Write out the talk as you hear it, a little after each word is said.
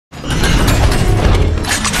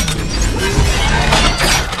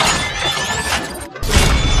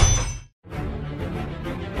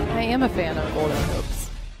I'm a fan of Golden Hoops.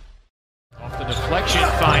 Off the deflection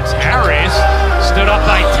finds Harris, stood up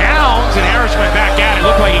by Towns, and Harris went back at it.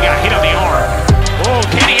 Looked like he got hit on the arm. Oh,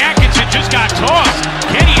 Kenny Atkinson just got tossed.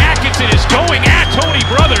 Kenny Atkinson is going at Tony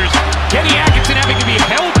Brothers. Kenny Atkinson having to be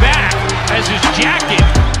held back as his jacket.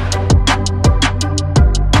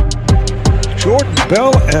 Jordan Bell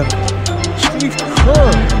and Steve Kerr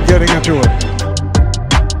getting into it.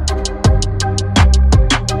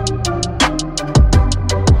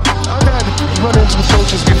 I've had run into the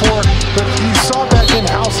coaches before, but you saw that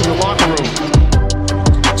in-house in the locker room.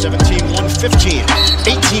 17-1-15,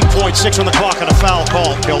 18.6 on the clock on a foul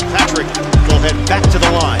call. Kilpatrick will head back to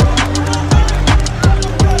the line.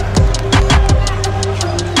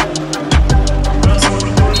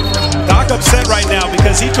 Doc upset right now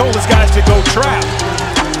because he told his guys to go trap.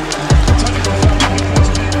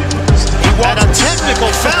 And a technical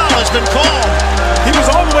foul has been called. He was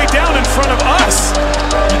all the way down in front of us.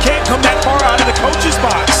 You can't come that far out of the coach's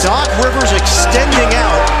box. Doc Rivers extending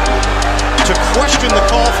out to question the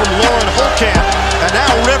call from Lauren Holtkamp. And now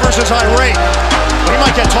Rivers is irate. He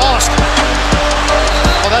might get tossed.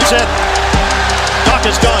 Oh, that's it. Doc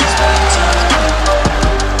is done.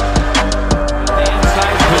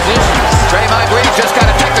 Draymond Green just got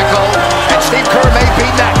a technical, and Steve Kerr may be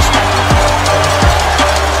next.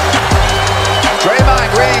 Draymond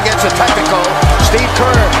Green gets a technical. Steve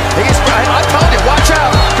Kerr, I'm telling you, watch out.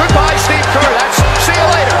 Goodbye, Steve Kerr. That's see you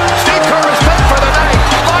later. Steve Kerr is done for the night.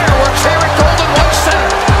 Fireworks here at Golden One Center.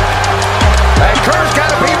 And Kerr's got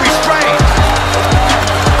to be restrained.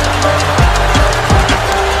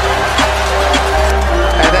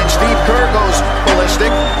 And then Steve Kerr goes ballistic.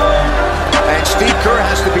 And Steve Kerr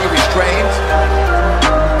has to be restrained.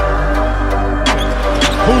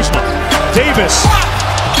 Kuzma, Davis,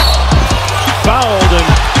 fouled and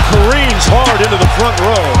careens hard into the front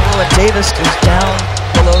row. And Davis is down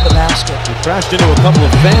below the basket. He crashed into a couple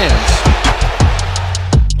of fans.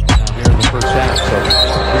 Here in the first half, so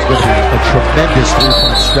it's going to be a tremendous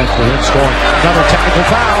three-point stretch for him scoring. Another technical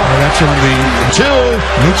foul. Oh, that's going to be Two.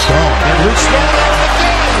 Luke Stone. And Luke Stone on the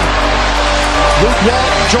game. Luke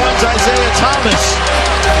Walton joins Isaiah Thomas.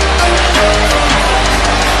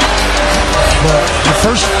 But the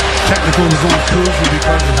first technical was on Kuzma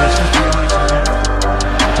because of his history on his hand.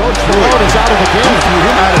 Coach Malone is out of the game.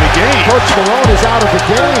 Out of the game. Coach Malone is out of the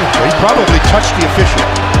game. He probably touched the official.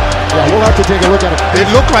 Yeah, we'll have to take a look at it. It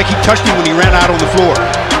looked like he touched him when he ran out on the floor.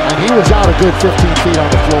 And he was out a good 15 feet on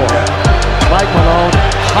the floor. Mike Malone,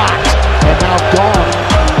 hot, and now gone.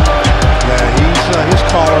 Yeah, his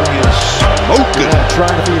collar is smoking. Yeah,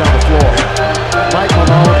 trying to beat on the floor. Mike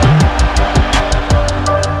Malone.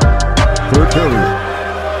 Third period.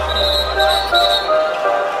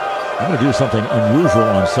 I'm going to do something unusual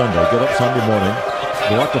on Sunday. Get up Sunday morning,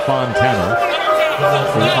 go up to Fontana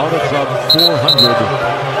for the Auto Club 400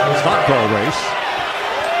 stock car race.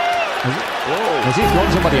 Has he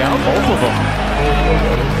thrown somebody out? Both of them.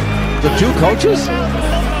 The two coaches?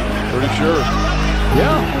 Pretty sure.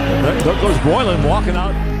 Yeah. There goes Boylan walking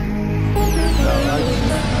out.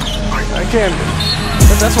 I can't.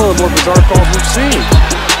 That's one of the more bizarre calls we've seen.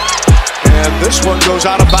 And this one goes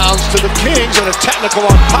out of bounds to the Kings and a technical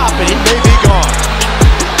on Pop, and he may be gone.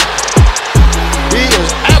 He is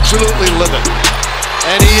absolutely livid.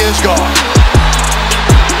 And he is gone.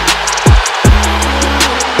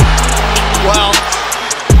 Well.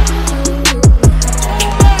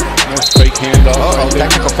 Nice fake handoff. Uh-oh,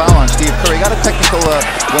 technical foul on Steve Kerr. He got a technical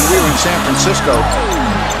when we were in San Francisco.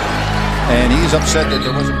 And he's upset that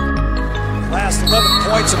there wasn't. Last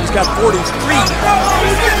 11 points, and he's got 43.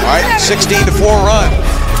 All right, 16-4 run.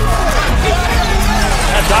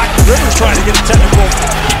 And Dr. Rivers trying to get a technical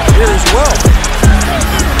here as well.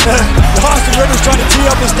 Austin Rivers trying to tee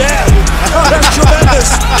up his dad. Oh, that's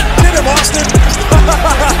tremendous. Get him, Austin.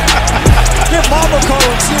 Give Mom a call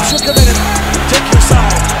and see if she'll come in and take your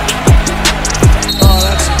side. Oh,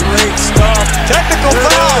 that's great stuff. Technical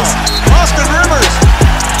foul. Austin Rivers.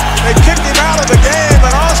 They kicked him out of the game,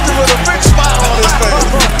 and Austin with a big smile on his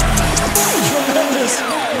face. Tremendous.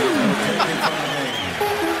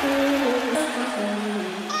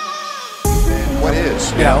 What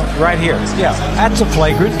is? You know, right here. Yeah, that's a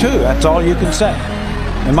flagrant too. That's all you can say,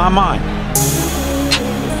 in my mind.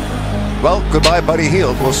 Well, goodbye, Buddy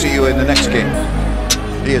Hield. We'll see you in the next game.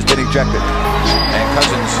 He has been ejected. And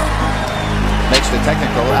Cousins makes the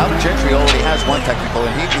technical. Alvin Gentry already has one technical,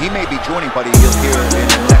 and he may be joining Buddy Hield here in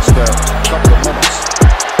the next couple of minutes.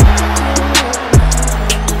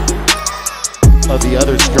 Of the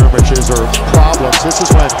other skirmishes or problems, this is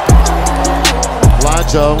when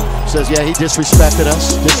Lonzo says, yeah, he disrespected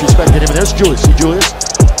us, disrespected him. And there's Julius. See Julius?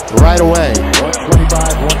 right away.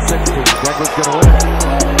 125-160. Denver's going to win.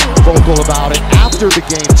 Vocal about it after the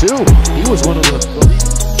game, too. He was one of the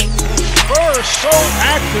Kerr is so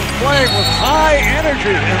active, playing with high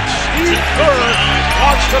energy, and Steve Kerr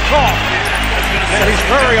wants to talk. And he's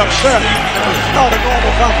very upset. It's not a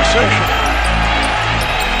normal conversation.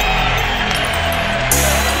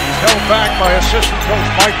 He's held back by assistant coach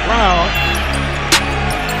Mike Brown.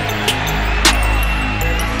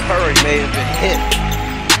 Curry may have been hit.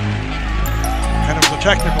 And it was a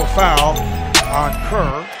technical foul on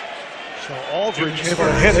Kerr. So Aldridge able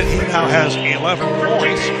to hit it. He now has 11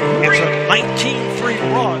 points. It's a 19-3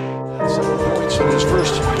 run. 7 points in his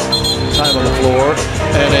first time on the floor.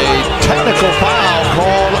 And a technical foul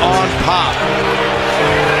called on Pop.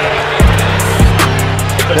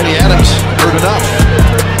 Benny Adams heard enough.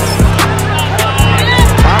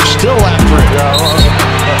 Pop still after it.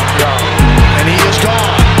 And he is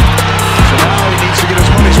gone. So now he needs to get his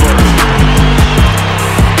money's worth.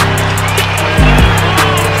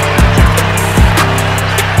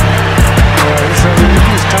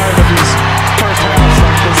 He's tired of these first halves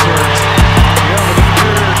like this here. Yeah, but the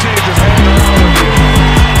interior team just hanging around with you.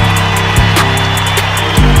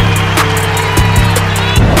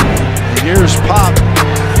 Here's Pop.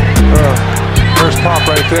 There's Pop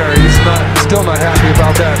right there. He's still not happy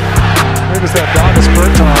about that. Maybe it's that Donis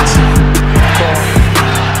Bertans call.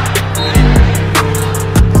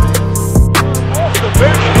 Off the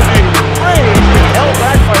bench with a raise, held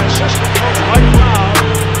back by assistant coach Mike Brown.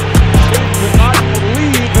 Steve did not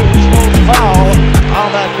believe there was no foul on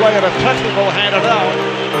that play, and a technical handed out.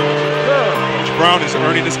 Coach Brown is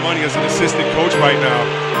earning his money as an assistant coach right now.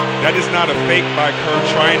 That is not a fake by Kerr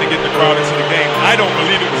trying to get the crowd into the game. I don't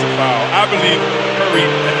believe it was a foul. I believe Curry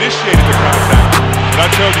initiated the contact. But I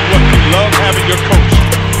tell you what, you love having your coach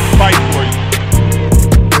fight for you.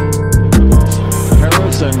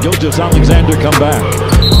 Harris and Gilgeous-Alexander come back.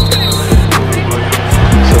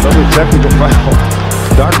 So another technical foul.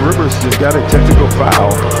 Doc Rivers just got a technical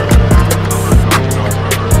foul.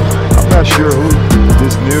 I'm not sure who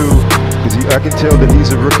this new, because I can tell that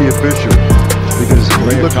he's a rookie official. Because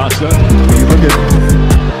when you look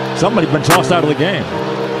at somebody's been tossed out of the game.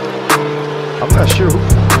 I'm not sure who.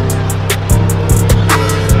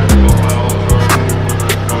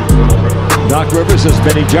 Doc Rivers has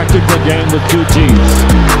been ejected from the game with 2 teams.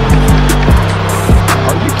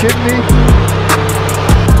 Are you kidding me?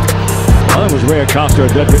 Well, it was Ray Acosta. I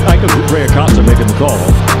think it was Ray Acosta making the call.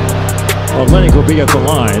 Lennox will be at the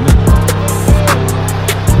line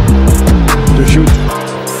to shoot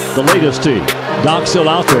the latest tee. Doc still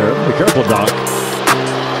out there. Be careful, Doc.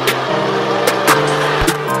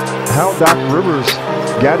 How Doc Rivers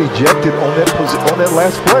got ejected on that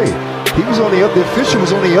last play. He was on the other. The official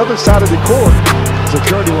was on the other side of the court.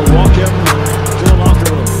 Security will walk him to the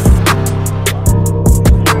locker room.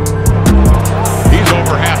 He's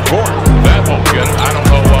over half court. That won't get it. I don't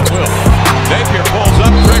know what will. Napier pulls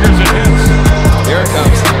up, triggers and hits. Here it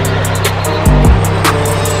comes.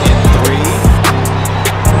 In 3,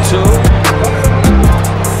 2.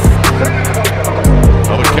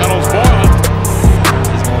 Well, the kettle's boiling.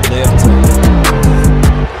 He's going to live to.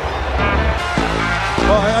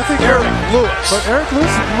 Well, I think Eric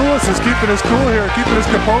Lewis is keeping his cool here, keeping his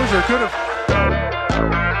composure. Could have.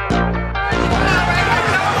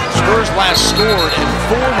 Spurs last scored in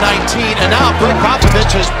 4:19, and now Greg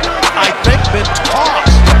Popovich has, I think, been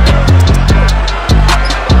tossed.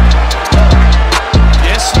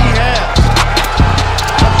 Yes, he has.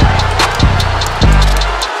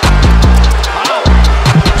 Wow.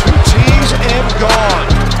 2 tees and gone.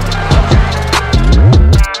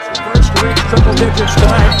 First week, triple digits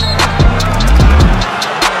tonight.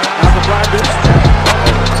 Now the Blinders.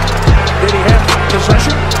 Did he have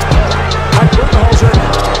possession?